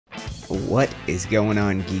What is going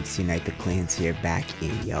on, geeks? Unite the Clans here, back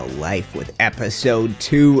in your life with episode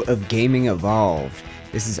 2 of Gaming Evolved.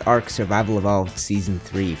 This is Ark Survival Evolved Season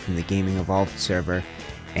 3 from the Gaming Evolved server.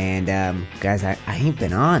 And guys, I ain't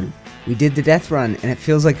been on. We did the death run and it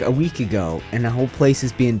feels like a week ago and the whole place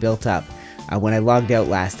is being built up. When I logged out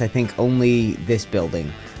last, I think only this building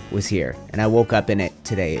was here, and I woke up in it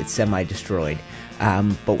today. It's semi-destroyed.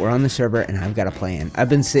 But we're on the server and I've got a plan. I've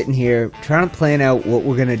been sitting here trying to plan out what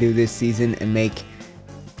we're gonna do this season and make,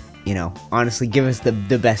 you know, honestly give us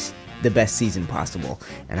the best season possible.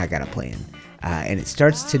 And I got a plan. And it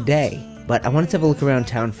starts today, but I wanted to have a look around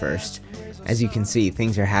town first. As you can see,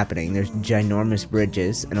 things are happening. There's ginormous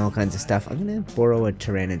bridges and all kinds of stuff. I'm gonna borrow a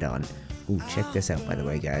pteranodon. Ooh, check this out, by the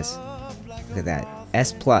way, guys. Look at that.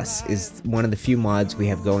 S Plus is one of the few mods we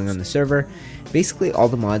have going on the server. Basically, all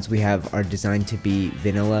the mods we have are designed to be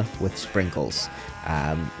vanilla with sprinkles.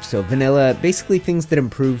 So vanilla, basically things that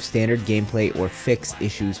improve standard gameplay or fix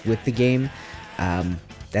issues with the game.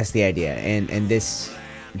 That's the idea, and this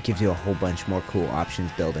gives you a whole bunch more cool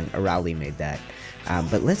options building. Arali made that.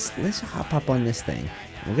 But let's hop up on this thing.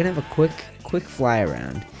 We're gonna have a quick fly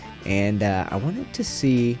around, and I wanted to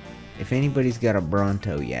see if anybody's got a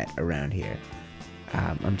Bronto yet around here.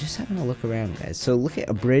 I'm just having a look around, guys. So look at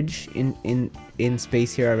a bridge in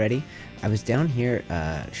space here already. I was down here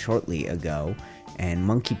shortly ago, and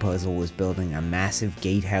Monkey Puzzle was building a massive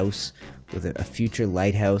gatehouse with a future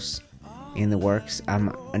lighthouse in the works.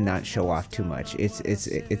 I'm not show off too much. It's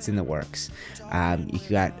in the works. You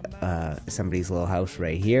got somebody's little house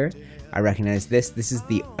right here. I recognize this. This is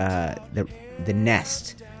the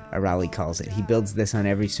nest, Arali calls it. He builds this on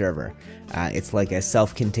every server. It's like a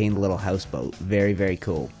self-contained little houseboat. Very, very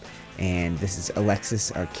cool. And this is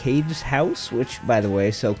Alexis Arcade's house, which, by the way,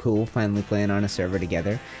 is so cool. Finally playing on a server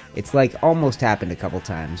together. It's like almost happened a couple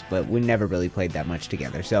times, but we never really played that much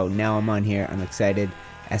together. So now I'm on here. I'm excited.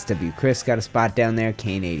 SW Chris got a spot down there.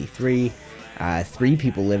 Kane83. 3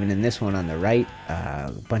 people living in this one on the right.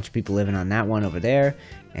 A bunch of people living on that one over there.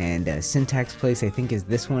 And Syntax Place, I think, is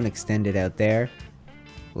this one extended out there.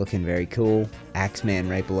 Looking very cool. Axeman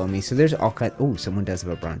right below me. So there's all kinds. Oh, someone does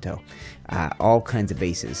have a Bronto. All kinds of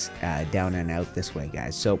bases down and out this way,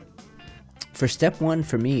 guys. So for step 1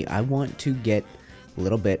 for me, I want to get a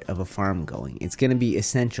little bit of a farm going. It's going to be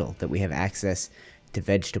essential that we have access to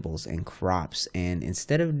vegetables and crops. And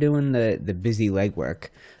instead of doing the busy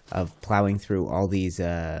legwork of plowing through all these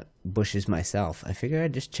bushes myself, I figure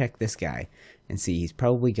I'd just check this guy and see. He's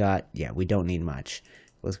probably got, yeah, we don't need much.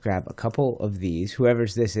 Let's grab a couple of these.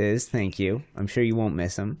 Whoever's this is, thank you. I'm sure you won't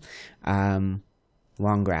miss them.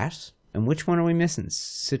 Long grass. And which one are we missing?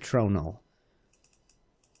 Citronal.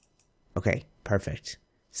 Okay, perfect.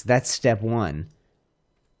 So that's step 1.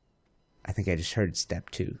 I think I just heard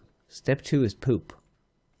step 2. Step 2 is poop.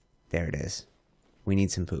 There it is. We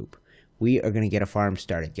need some poop. We are going to get a farm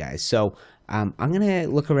started, guys. So I'm going to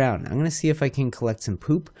look around. I'm going to see if I can collect some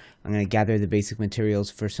poop. I'm going to gather the basic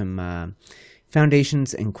materials for some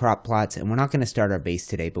foundations and crop plots, and we're not going to start our base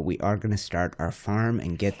today, but we are going to start our farm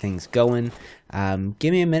and get things going.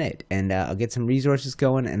 Give me a minute and I'll get some resources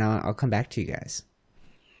going, and I'll come back to you guys.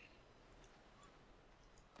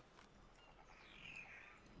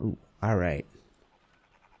 Ooh, all right.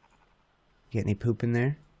 Get any poop in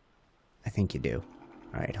there? I think you do.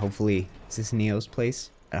 All right, hopefully, is this Neo's place?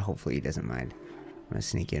 Hopefully he doesn't mind. I'm going to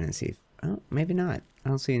sneak in and see if, oh, maybe not. I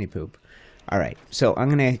don't see any poop. Alright, so I'm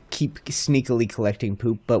going to keep sneakily collecting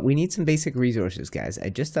poop, but we need some basic resources, guys. I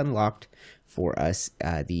just unlocked for us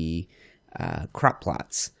the crop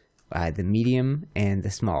plots, the medium and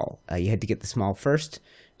the small. You had to get the small first.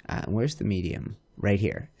 Where's the medium? Right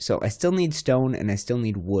here. So I still need stone and I still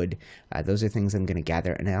need wood. Those are things I'm going to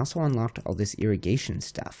gather. And I also unlocked all this irrigation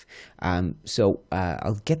stuff. So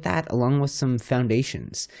I'll get that along with some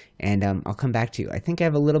foundations. And I'll come back to you. I think I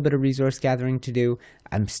have a little bit of resource gathering to do.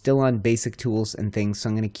 I'm still on basic tools and things, so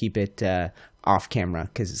I'm going to keep it off camera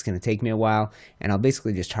because it's going to take me a while. And I'll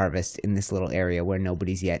basically just harvest in this little area where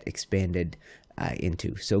nobody's yet expanded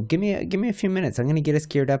into. So give me a few minutes. I'm going to get us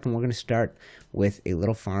geared up and we're going to start with a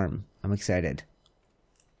little farm. I'm excited.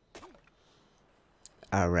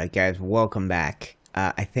 Alright, guys, welcome back.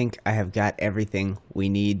 I think I have got everything we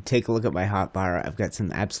need. Take a look at my hotbar. I've got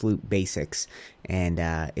some absolute basics, and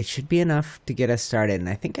it should be enough to get us started. And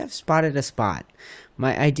I think I've spotted a spot.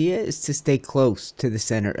 My idea is to stay close to the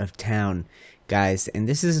center of town, guys, and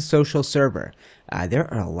this is a social server.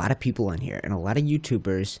 There are a lot of people on here, and a lot of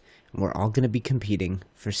YouTubers, and we're all going to be competing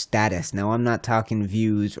for status. Now, I'm not talking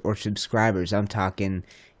views or subscribers. I'm talking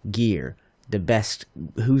gear. The best,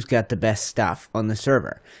 who's got the best stuff on the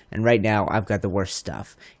server. And right now I've got the worst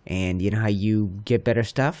stuff, and you know how you get better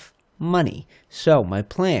stuff? money. So my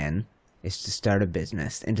plan is to start a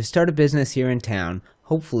business, and to start a business here in town,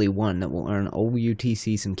 hopefully one that will earn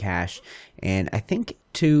OUTC some cash, and I think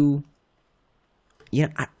I'm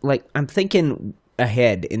thinking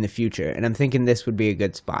ahead in the future, and I'm thinking this would be a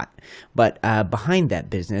good spot. But behind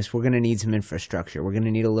that business, we're going to need some infrastructure. We're going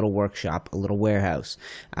to need a little workshop, a little warehouse,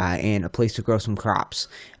 and a place to grow some crops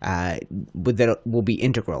that will be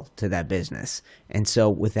integral to that business. And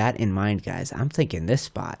so with that in mind, guys, I'm thinking this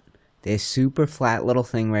spot, this super flat little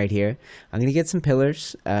thing right here, I'm going to get some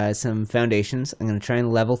pillars, some foundations. I'm going to try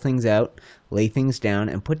and level things out, lay things down,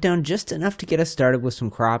 and put down just enough to get us started with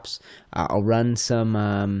some crops. I'll run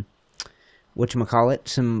some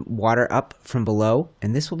some water up from below,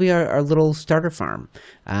 and this will be our little starter farm.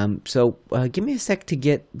 So give me a sec to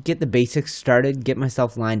get the basics started, get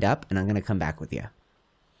myself lined up, and I'm going to come back with you.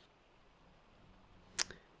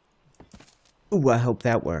 Ooh, I hope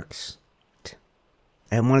that works.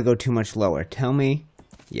 I don't want to go too much lower. Tell me.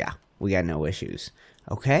 Yeah, we got no issues.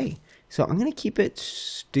 Okay, so I'm going to keep it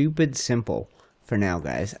stupid simple for now,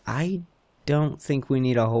 guys. I don't think we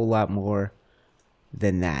need a whole lot more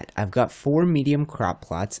than that. I've got 4 medium crop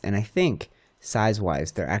plots, and I think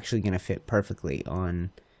size-wise they're actually going to fit perfectly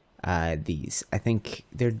on these. I think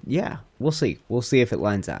yeah, we'll see. We'll see if it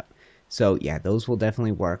lines up. So yeah, those will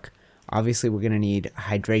definitely work. Obviously, we're going to need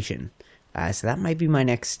hydration. So that might be my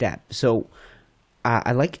next step. So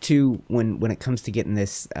I like to, when it comes to getting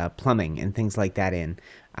this plumbing and things like that in,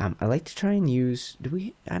 I like to try and use,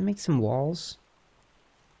 I make some walls?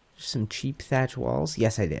 Some cheap thatch walls?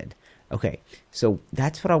 Yes, I did. Okay, so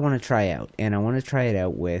that's what I want to try out, and I want to try it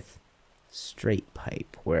out with straight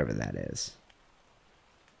pipe, wherever that is.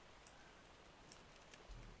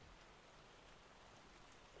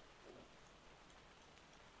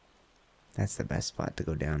 That's the best spot to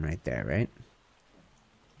go down right there, right?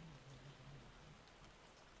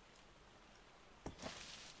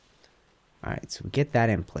 Alright, so we get that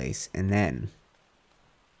in place, and then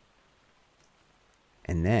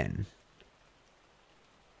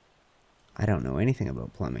I don't know anything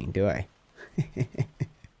about plumbing, do I?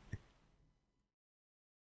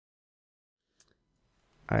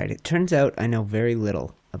 Alright, it turns out I know very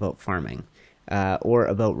little about farming, or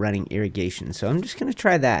about running irrigation, so I'm just going to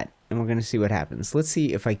try that, and we're going to see what happens. Let's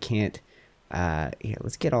see if I can't, here,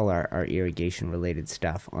 let's get all our irrigation-related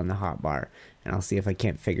stuff on the hotbar, and I'll see if I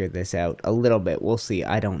can't figure this out a little bit. We'll see,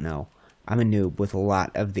 I don't know. I'm a noob with a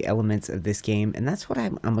lot of the elements of this game, and that's what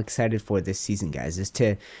I'm excited for this season, guys, is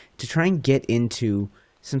to try and get into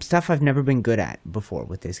some stuff I've never been good at before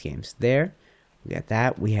with this game. So there, we got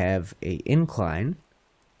that. We have a incline.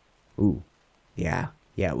 Ooh, yeah,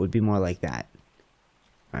 it would be more like that.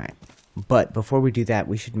 Alright, but before we do that,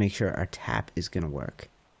 we should make sure our tap is going to work.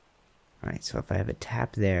 Alright, so if I have a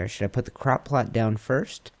tap there, should I put the crop plot down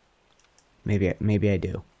first? Maybe I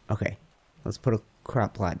do. Okay, let's put a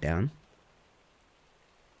crop plot down.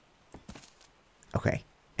 Okay,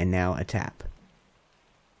 and now a tap.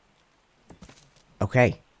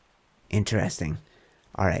 Okay, interesting.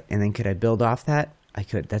 Alright, and then could I build off that? I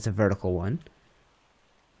could. That's a vertical one.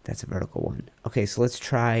 That's a vertical one. Okay, so let's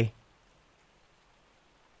try.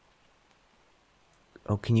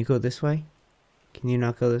 Oh, can you go this way? Can you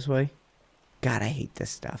not go this way? God, I hate this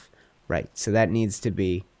stuff. Right, so that needs to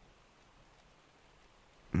be...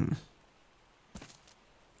 Ooh,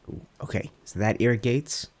 okay, so that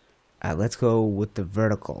irrigates. Let's go with the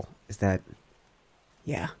vertical. Is that...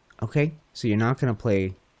 Yeah, okay. So you're not going to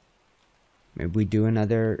play... Maybe we do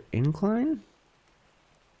another incline?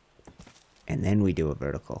 And then we do a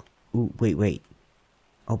vertical. Ooh, wait.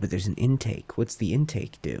 Oh, but there's an intake. What's the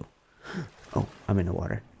intake do? Oh, I'm in the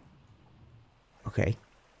water. Okay.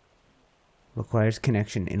 Requires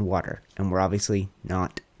connection in water. And we're obviously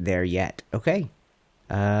not there yet. Okay.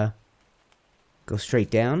 Go straight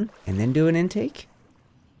down and then do an intake?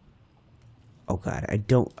 Oh god, I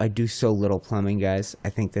do so little plumbing, guys. I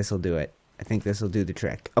think this will do it. I think this will do the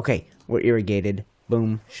trick. Okay, we're irrigated.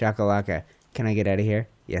 Boom, shakalaka. Can I get out of here?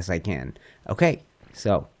 Yes, I can. Okay,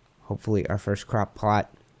 so hopefully our first crop plot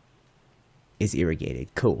is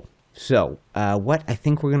irrigated. Cool. So, what I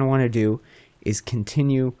think we're going to want to do is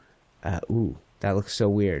continue... ooh, that looks so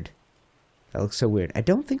weird. That looks so weird. I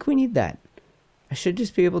don't think we need that. I should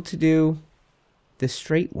just be able to do the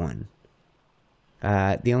straight one.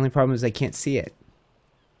 The only problem is I can't see it.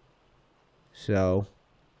 So,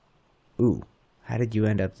 ooh, how did you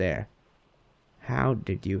end up there? How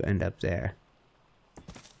did you end up there?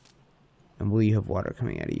 And will you have water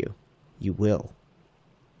coming out of you? You will.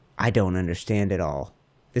 I don't understand it all.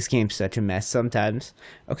 This game's such a mess sometimes.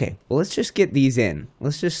 Okay, well, let's just get these in.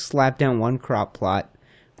 Let's just slap down one crop plot.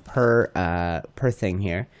 per thing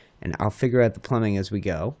here, and I'll figure out the plumbing as we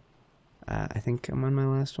go. I think I'm on my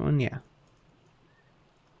last one. Yeah.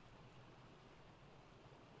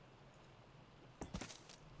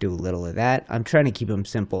 Do a little of that. I'm trying to keep them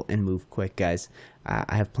simple and move quick, guys.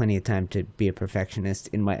 I have plenty of time to be a perfectionist.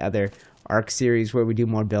 In my other Ark series where we do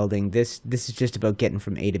more building, this is just about getting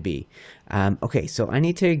from A to B. Okay, so I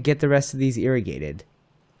need to get the rest of these irrigated.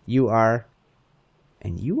 You are,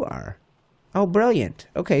 and you are. Oh, brilliant.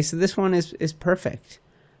 Okay, so this one is perfect.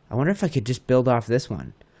 I wonder if I could just build off this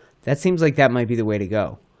one. That seems like that might be the way to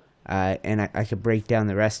go. And I could break down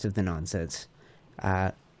the rest of the nonsense.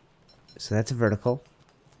 So that's a vertical.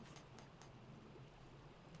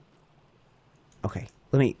 Okay,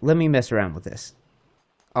 let me mess around with this.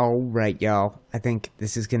 Alright, y'all. I think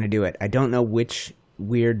this is going to do it. I don't know which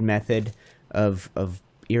weird method of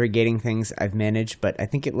irrigating things I've managed, but I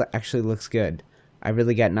think it actually looks good. I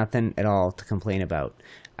really got nothing at all to complain about.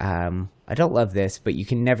 I don't love this, but you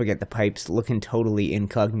can never get the pipes looking totally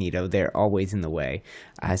incognito. They're always in the way.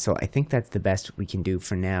 So I think that's the best we can do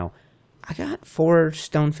for now. I got 4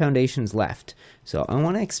 stone foundations left, so I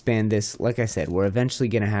want to expand this. Like I said, we're eventually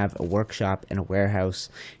going to have a workshop and a warehouse,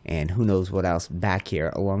 and who knows what else back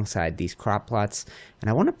here alongside these crop plots, and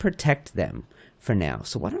I want to protect them for now.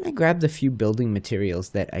 So why don't I grab the few building materials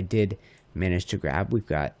that I did manage to grab. We've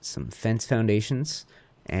got some fence foundations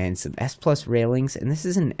and some S+ railings, and this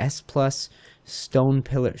is an S+ stone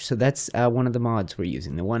pillar. So that's one of the mods we're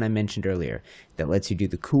using, the one I mentioned earlier that lets you do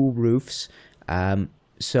the cool roofs.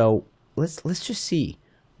 So let's just see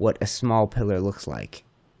what a small pillar looks like.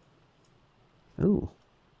 Ooh,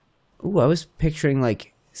 I was picturing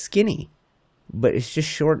like skinny, but it's just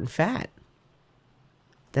short and fat.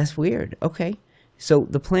 That's weird. Okay, so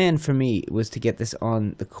the plan for me was to get this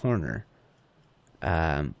on the corner,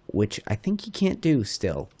 which I think you can't do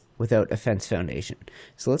still without a fence foundation.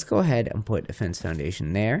 So let's go ahead and put a fence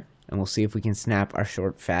foundation there, and we'll see if we can snap our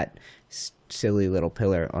short, fat, silly little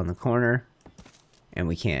pillar on the corner. And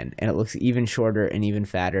we can, and it looks even shorter and even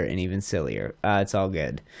fatter and even sillier. It's all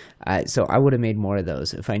good. So I would have made more of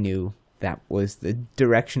those if I knew that was the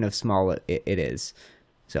direction of small it is.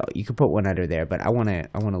 So you could put one under there, but I want a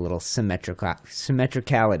little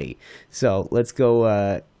symmetricality. So let's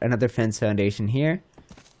go another fence foundation here.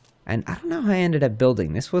 And I don't know how I ended up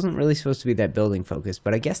building. This wasn't really supposed to be that building focus,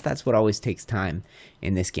 but I guess that's what always takes time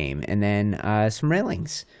in this game. And then some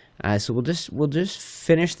railings. So we'll just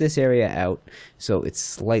finish this area out so it's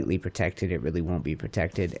slightly protected. It really won't be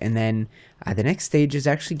protected. And then the next stage is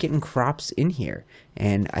actually getting crops in here,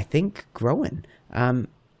 and I think growing.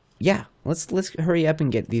 Yeah, let's hurry up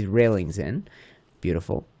and get these railings in.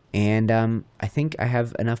 Beautiful. And I think I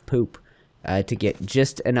have enough poop to get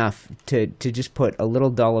just enough to just put a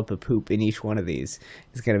little dollop of poop in each one of these.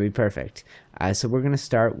 It's gonna be perfect. So we're gonna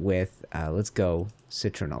start with let's go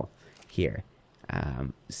citronal here.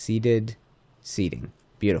 Seeding.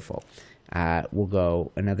 Beautiful. We'll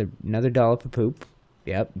go another dollop of poop.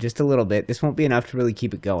 Yep, just a little bit. This won't be enough to really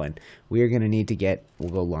keep it going. We are going to need to get, we'll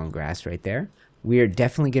go long grass right there. We are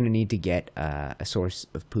definitely going to need to get a source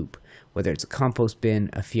of poop, whether it's a compost bin,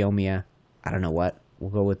 a phiomia, I don't know what. We'll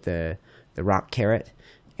go with the rock carrot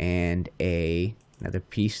and another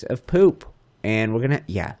piece of poop. And we're going to,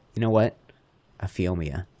 yeah, you know what? A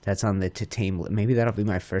phiomia. That's on the to tame. Maybe that'll be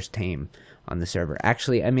my first tame on the server.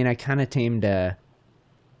 Actually, I mean, I kind of tamed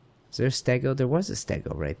is there a stego? There was a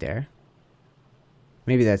stego right there.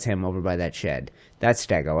 Maybe that's him over by that shed. That's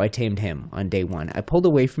stego. I tamed him on day 1. I pulled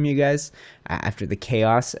away from you guys after the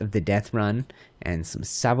chaos of the death run and some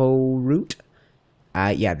savo root.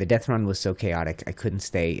 Yeah, the death run was so chaotic. I couldn't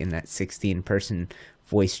stay in that 16-person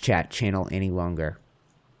voice chat channel any longer.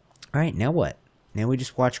 All right, now what? Now we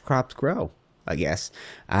just watch crops grow, I guess.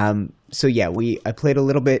 So yeah, I played a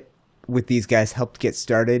little bit with these guys, helped get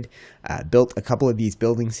started, built a couple of these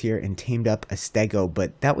buildings here, and tamed up a stego,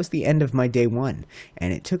 but that was the end of my day 1,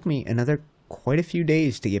 and it took me another quite a few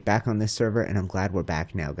days to get back on this server, and I'm glad we're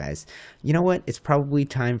back now, guys. You know what? It's probably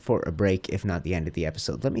time for a break, if not the end of the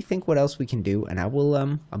episode. Let me think what else we can do, and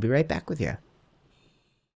I'll be right back with you.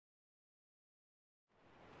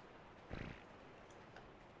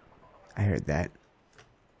 I heard that.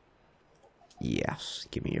 Yes,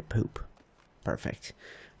 give me your poop. Perfect.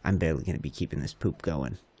 I'm barely going to be keeping this poop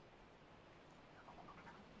going.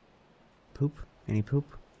 Poop? Any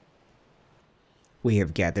poop? We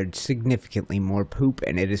have gathered significantly more poop,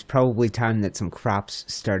 and it is probably time that some crops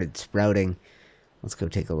started sprouting. Let's go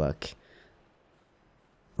take a look.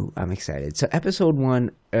 Ooh, I'm excited. So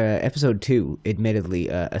episode 2, admittedly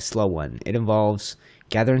a slow one. It involves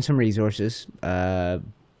gathering some resources,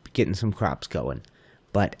 getting some crops going.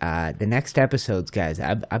 But the next episodes, guys,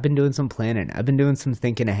 I've been doing some planning. I've been doing some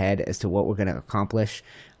thinking ahead as to what we're going to accomplish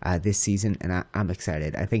this season, and I'm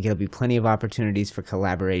excited. I think it'll be plenty of opportunities for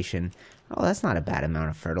collaboration. Oh, that's not a bad amount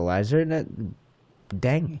of fertilizer.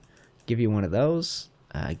 Dang, give you one of those.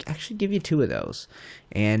 Actually, give you two of those.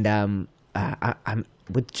 And I'm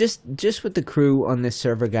with just with the crew on this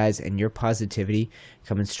server, guys, and your positivity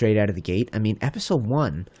coming straight out of the gate. I mean, episode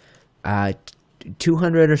 1,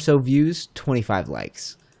 200 or so views, 25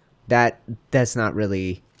 likes. That's not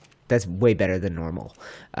really, that's way better than normal.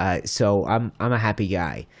 So I'm a happy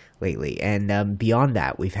guy lately. And beyond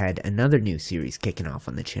that, we've had another new series kicking off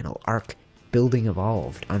on the channel, Ark Gaming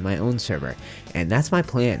Evolved, on my own server. And that's my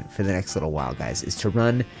plan for the next little while, guys, is to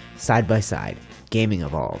run side by side Gaming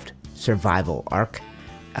Evolved, Survival, Ark,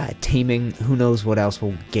 taming, who knows what else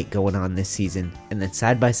we'll get going on this season, and then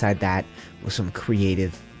side by side that with some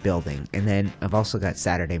creative building. And then I've also got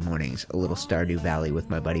Saturday mornings, a little Stardew Valley with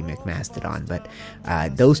my buddy McMastodon. But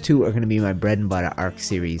those two are going to be my bread and butter Ark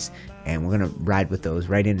series, and we're going to ride with those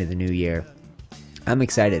right into the new year. I'm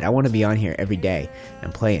excited. I want to be on here every day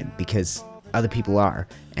and playing because other people are,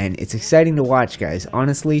 and it's exciting to watch, guys.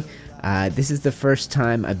 Honestly, this is the first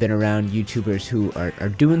time I've been around YouTubers who are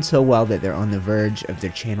doing so well that they're on the verge of their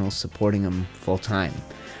channels supporting them full time.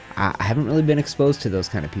 I haven't really been exposed to those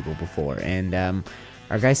kind of people before, and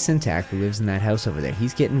our guy Syntac, who lives in that house over there,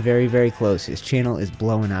 he's getting very, very close. His channel is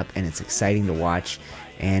blowing up, and it's exciting to watch.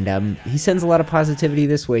 And he sends a lot of positivity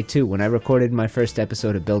this way, too. When I recorded my first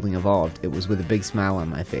episode of Building Evolved, it was with a big smile on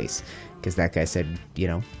my face, because that guy said, you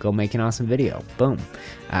know, go make an awesome video. Boom.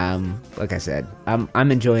 Like I said,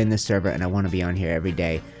 I'm enjoying this server, and I want to be on here every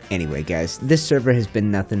day. Anyway, guys, this server has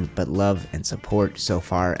been nothing but love and support so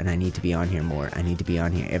far, and I need to be on here more. I need to be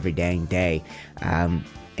on here every dang day.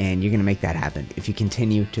 And you're going to make that happen if you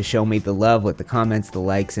continue to show me the love with the comments, the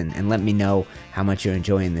likes, and let me know how much you're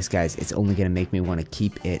enjoying this, guys. It's only going to make me want to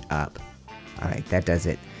keep it up. Alright, that does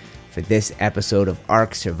it for this episode of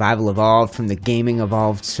Ark Survival Evolved from the Gaming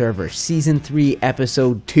Evolved server, Season 3,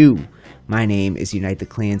 Episode 2. My name is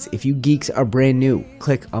UniteTheClans. If you geeks are brand new,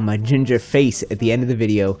 click on my ginger face at the end of the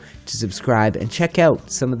video to subscribe and check out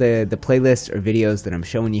some of the playlists or videos that I'm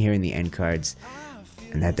showing you here in the end cards.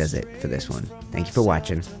 And that does it for this one. Thank you for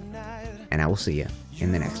watching, and I will see you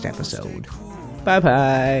in the next episode.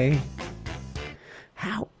 Bye-bye.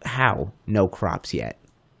 How? No crops yet.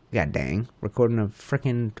 God dang. Recording a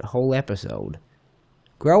freaking whole episode.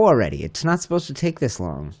 Grow already. It's not supposed to take this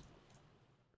long.